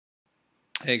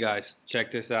Hey guys, check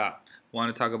this out.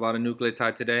 Want to talk about a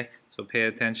nucleotide today? So pay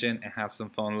attention and have some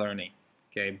fun learning.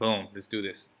 Okay, boom, let's do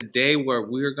this. Today what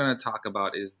we're going to talk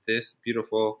about is this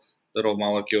beautiful little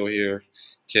molecule here,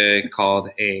 okay, called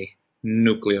a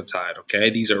nucleotide, okay?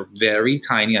 These are very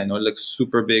tiny. I know it looks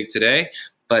super big today,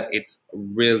 but it's a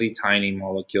really tiny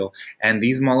molecule. And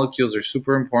these molecules are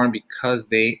super important because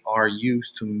they are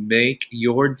used to make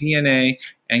your DNA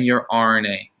and your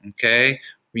RNA, okay?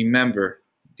 Remember,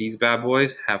 these bad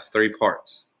boys have three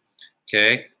parts.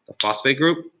 Okay, the phosphate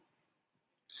group.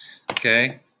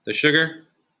 Okay, the sugar.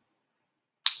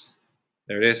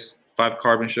 There it is,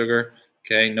 5-carbon sugar.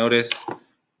 Okay, notice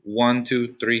 1,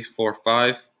 2, 3, 4,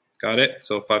 5. Got it?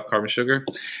 So 5-carbon sugar.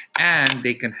 And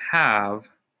they can have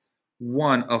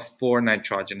one of 4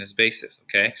 nitrogenous bases.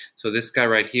 Okay, so this guy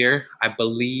right here, I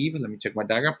believe, let me check my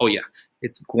diagram. Oh yeah,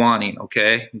 it's guanine.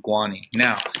 Okay, guanine.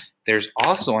 Now, there's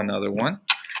also another one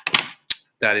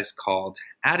that is called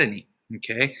adenine.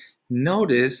 Okay,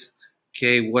 notice,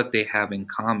 okay, what they have in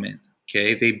common.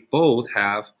 Okay, they both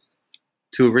have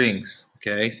 2 rings.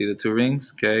 Okay, see the 2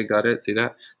 rings? Okay, got it. See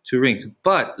that? 2 rings.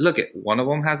 But look at one of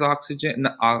them has oxygen.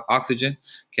 Oxygen.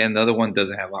 Okay, and the other one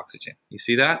doesn't have oxygen. You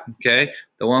see that? Okay,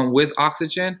 the one with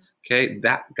oxygen. Okay,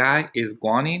 that guy is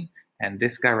guanine, and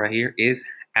this guy right here is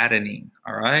adenine.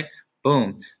 All right.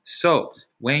 Boom. So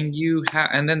when you have,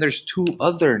 and then there's 2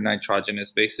 other nitrogenous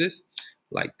bases,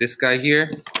 like this guy here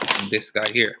and this guy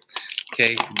here.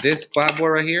 Okay, this bad boy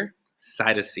right here,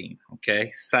 cytosine.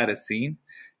 Okay, cytosine.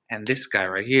 And this guy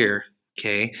right here,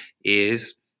 okay,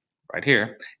 is right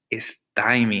here, is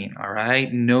thymine. All right,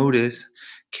 notice,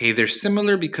 okay, they're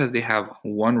similar because they have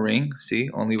 1 ring. See,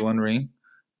 only 1 ring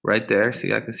right there.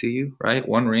 See, I can see you, right?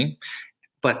 1 ring.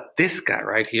 But this guy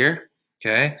right here,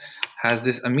 okay, has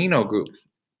this amino group,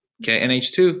 okay,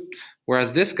 NH2,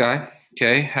 whereas this guy,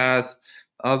 okay, has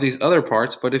all these other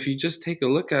parts. But if you just take a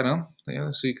look at them, so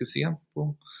you can see them,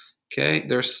 boom. Okay,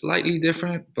 they're slightly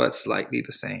different, but slightly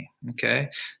the same. Okay,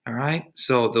 all right.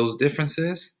 So those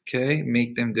differences, okay,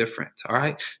 make them different. All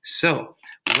right. So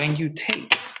when you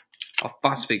take a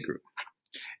phosphate group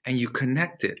and you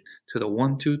connect it to the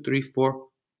 1, 2, 3, 4,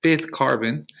 5th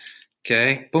carbon,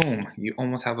 okay, boom, you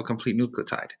almost have a complete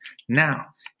nucleotide. Now,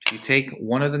 if you take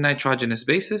one of the nitrogenous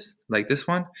bases, like this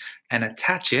one, and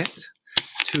attach it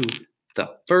to the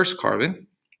first carbon,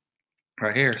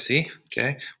 right here, see?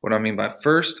 Okay, what do I mean by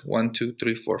first? 1, 2,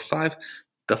 3, 4, 5.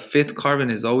 The 5th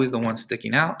carbon is always the one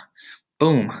sticking out.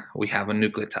 Boom, we have a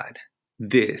nucleotide.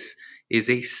 This is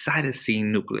a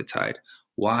cytosine nucleotide.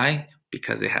 Why?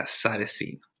 Because it has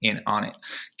cytosine on it.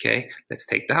 Okay, let's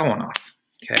take that one off.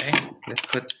 Okay, let's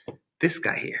put this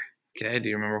guy here. Okay, do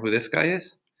you remember who this guy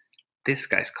is? This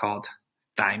guy's called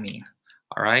thymine.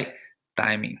 All right,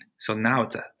 thymine. So now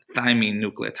it's a thymine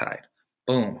nucleotide.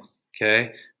 Boom.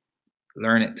 Okay,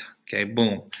 learn it. Okay,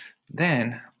 boom.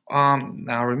 Then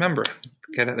now remember,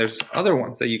 okay, there's other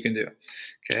ones that you can do.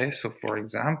 Okay, so for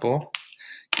example,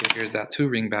 okay, here's that 2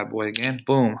 ring bad boy again.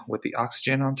 Boom, with the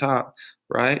oxygen on top,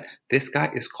 right? This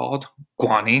guy is called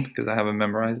guanine because I haven't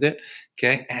memorized it.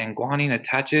 Okay, and guanine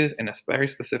attaches in a very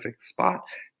specific spot.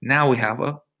 Now we have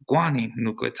a guanine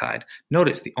nucleotide.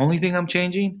 Notice the only thing I'm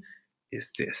changing is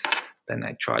this, the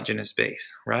nitrogenous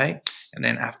base, right? And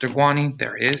then after guanine,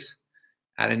 there is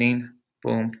adenine.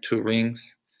 Boom, 2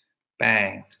 rings,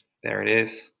 bang, there it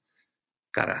is.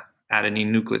 Got a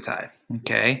adenine nucleotide,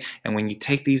 okay? And when you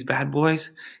take these bad boys,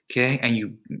 okay, and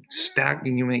you stack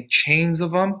and you make chains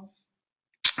of them,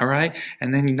 all right?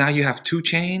 And then now you have 2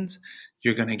 chains,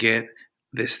 you're gonna get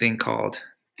this thing called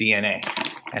DNA.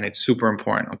 And it's super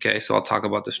important, okay? So I'll talk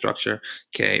about the structure,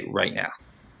 okay, right now.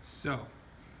 So,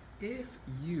 if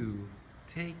you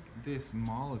take this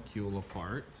molecule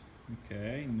apart,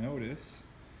 okay, notice,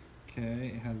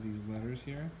 okay, it has these letters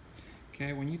here.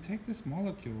 Okay, when you take this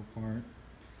molecule apart,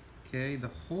 okay, the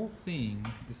whole thing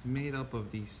is made up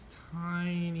of these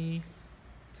tiny,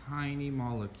 tiny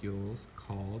molecules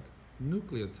called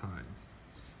nucleotides.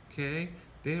 Okay,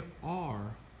 there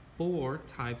are 4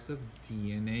 types of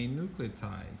DNA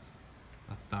nucleotides: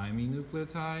 a thymine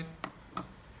nucleotide,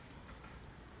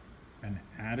 an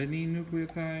adenine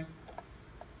nucleotide,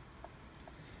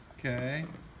 okay,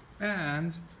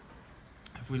 and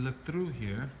if we look through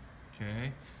here,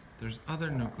 okay, there's other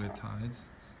nucleotides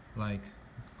like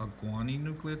a guanine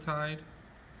nucleotide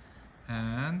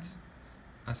and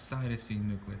a cytosine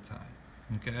nucleotide,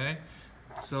 okay?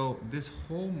 So this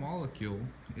whole molecule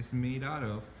is made out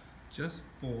of just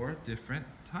 4 different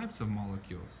types of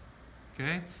molecules,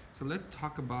 okay? So let's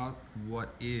talk about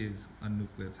what is a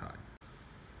nucleotide.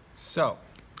 So,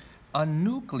 a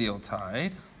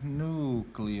nucleotide,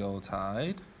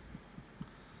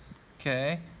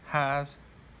 okay, has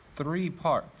three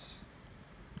parts.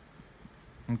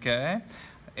 Okay,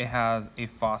 it has a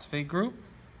phosphate group,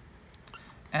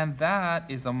 and that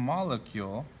is a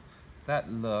molecule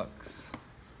that looks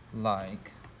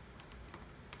like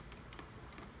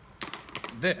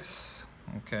this.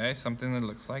 Okay, something that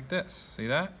looks like this. See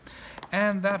that?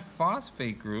 And that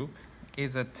phosphate group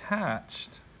is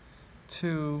attached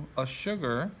to a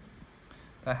sugar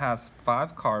that has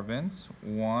 5 carbons.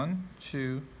 1,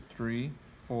 2, 3,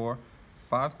 4,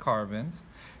 5 carbons.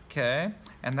 Okay,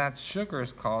 and that sugar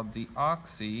is called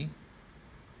deoxyribose.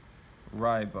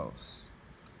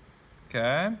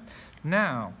 Okay,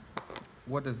 now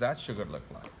what does that sugar look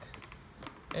like?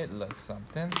 It looks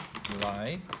something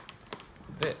like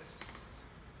this.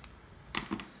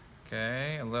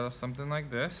 Okay, a little something like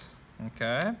this.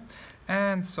 Okay,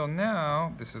 and so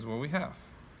now this is what we have.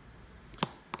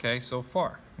 Okay, so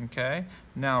far. Okay,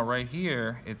 now right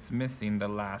here it's missing the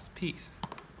last piece.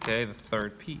 Okay, the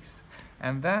third piece,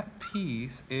 and that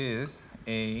piece is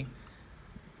a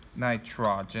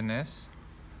nitrogenous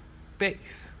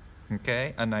base.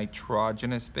 Okay, a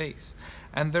nitrogenous base,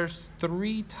 and there's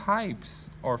 3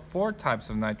 types or 4 types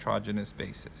of nitrogenous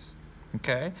bases.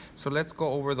 Okay, so let's go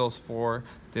over those 4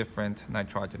 different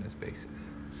nitrogenous bases.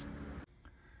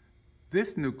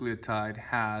 This nucleotide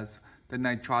has the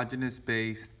nitrogenous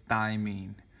base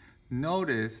thymine.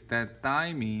 Notice that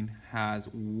thymine has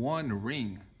 1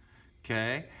 ring,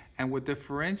 okay? And what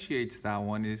differentiates that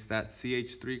one is that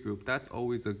CH3 group. That's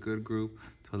always a good group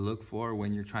to look for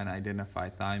when you're trying to identify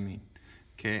thymine.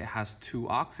 Okay, it has 2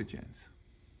 oxygens.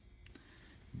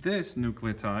 This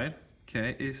nucleotide,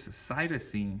 okay, is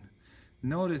cytosine.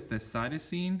 Notice that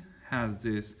cytosine has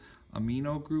this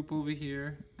amino group over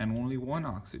here and only 1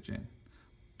 oxygen.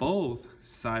 Both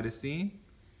cytosine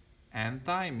and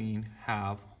thymine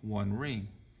have 1 ring.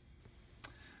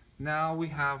 Now we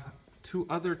have 2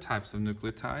 other types of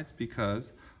nucleotides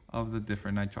because of the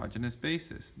different nitrogenous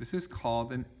bases. This is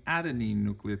called an adenine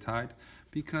nucleotide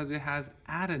because it has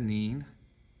adenine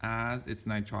as its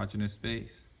nitrogenous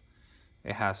base.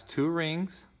 It has 2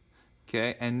 rings,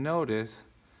 okay, and notice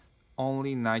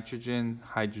only nitrogen,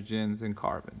 hydrogens, and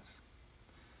carbons.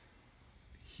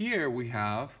 Here we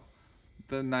have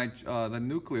the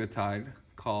nucleotide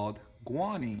called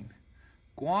guanine.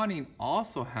 Guanine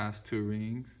also has 2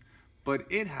 rings, but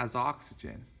it has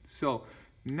oxygen. So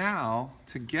now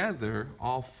together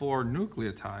all 4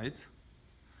 nucleotides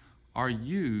are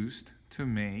used to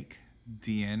make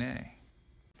DNA.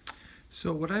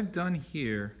 So what I've done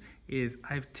here is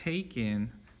I've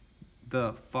taken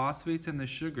the phosphates and the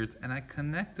sugars and I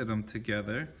connected them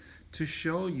together to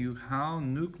show you how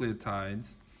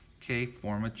nucleotides, okay,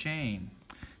 form a chain.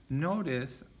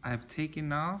 Notice I've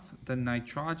taken off the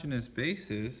nitrogenous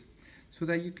bases so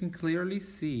that you can clearly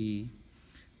see,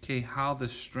 okay, how the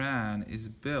strand is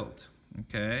built,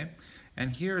 okay?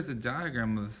 And here is a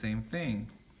diagram of the same thing.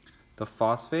 The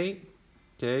phosphate,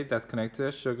 okay, that's connected to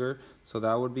a sugar, so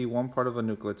that would be one part of a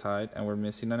nucleotide, and we're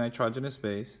missing a nitrogenous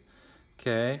base,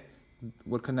 okay?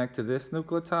 Would connect to this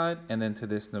nucleotide and then to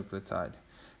this nucleotide.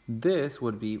 This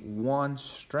would be one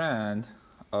strand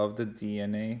of the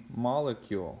DNA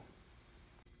molecule.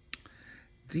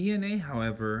 DNA,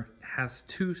 however, has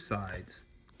 2 sides,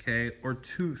 okay, or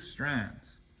 2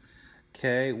 strands,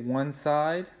 okay, one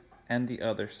side and the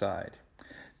other side.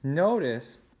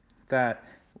 Notice that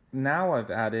now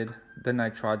I've added the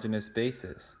nitrogenous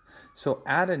bases. So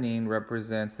adenine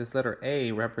represents, this letter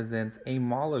A represents a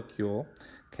molecule,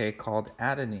 okay, called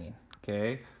adenine,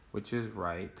 okay, which is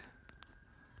right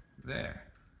there,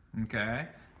 okay?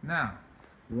 Now,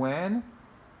 when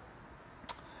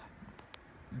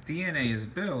DNA is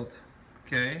built,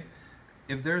 okay,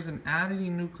 if there's an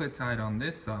adenine nucleotide on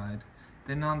this side,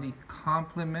 then on the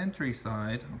complementary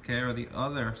side, okay, or the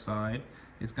other side,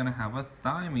 it's going to have a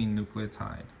thymine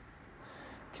nucleotide.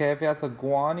 Okay, if it has a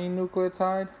guanine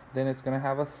nucleotide, then it's going to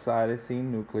have a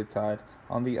cytosine nucleotide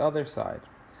on the other side.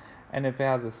 And if it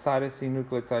has a cytosine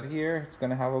nucleotide here, it's going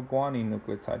to have a guanine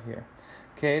nucleotide here.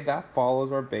 Okay, that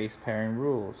follows our base pairing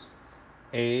rules.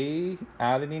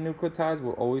 Adenine nucleotides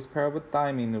will always pair up with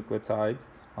thymine nucleotides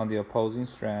on the opposing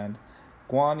strand.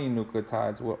 Guanine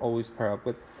nucleotides will always pair up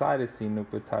with cytosine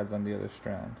nucleotides on the other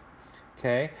strand.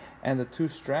 Okay, and the 2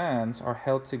 strands are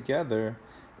held together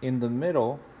in the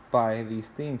middle by these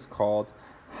things called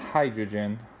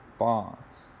hydrogen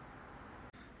bonds.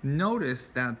 Notice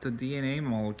that the DNA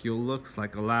molecule looks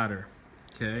like a ladder,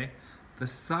 okay? The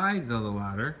sides of the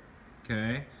ladder,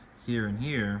 okay, here and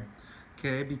here,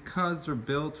 okay, because they're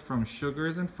built from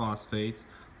sugars and phosphates,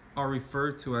 are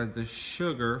referred to as the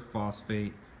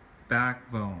sugar-phosphate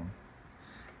backbone.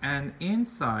 And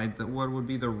inside what would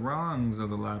be the rungs of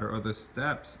the ladder, or the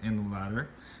steps in the ladder,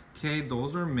 okay,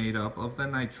 those are made up of the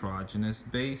nitrogenous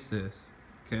bases,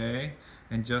 okay?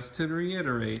 And just to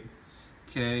reiterate,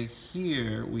 okay,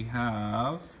 here we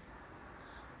have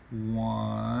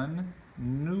one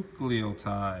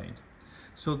nucleotide.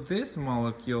 So this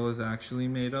molecule is actually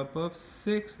made up of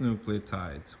 6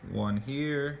 nucleotides. One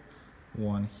here,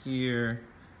 one here,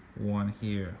 one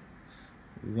here,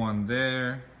 one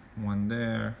there,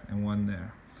 and one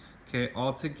there. Okay,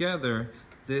 altogether,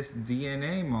 this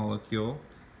DNA molecule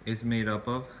is made up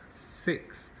of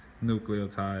 6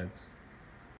 nucleotides.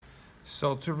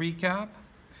 So to recap,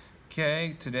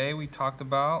 okay, today we talked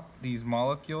about these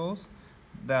molecules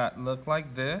that look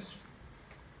like this.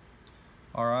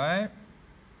 All right,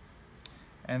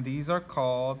 and these are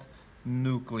called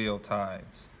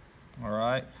nucleotides. All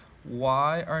right,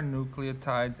 why are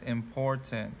nucleotides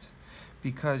important?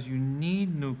 Because you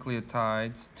need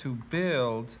nucleotides to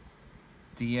build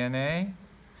DNA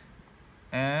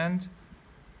and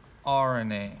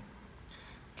RNA.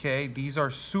 Okay, these are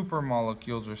super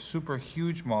molecules or super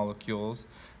huge molecules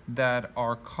that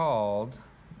are called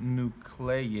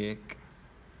nucleic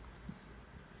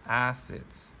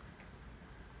acids.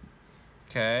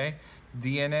 Okay,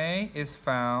 DNA is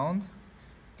found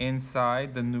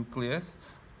inside the nucleus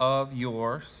of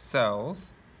your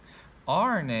cells.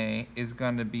 RNA is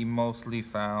going to be mostly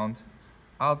found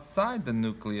outside the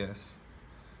nucleus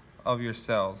of your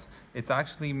cells. It's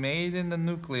actually made in the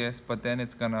nucleus, but then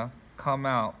it's going to come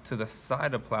out to the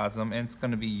cytoplasm, and it's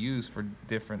going to be used for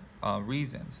different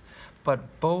reasons.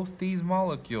 But both these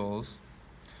molecules,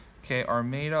 okay, are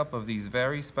made up of these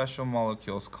very special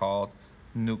molecules called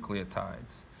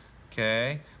nucleotides,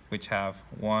 okay, which have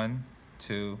 1,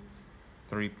 2,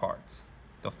 3 parts.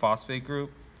 The phosphate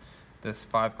group, this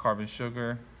 5-carbon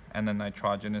sugar, and the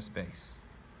nitrogenous base.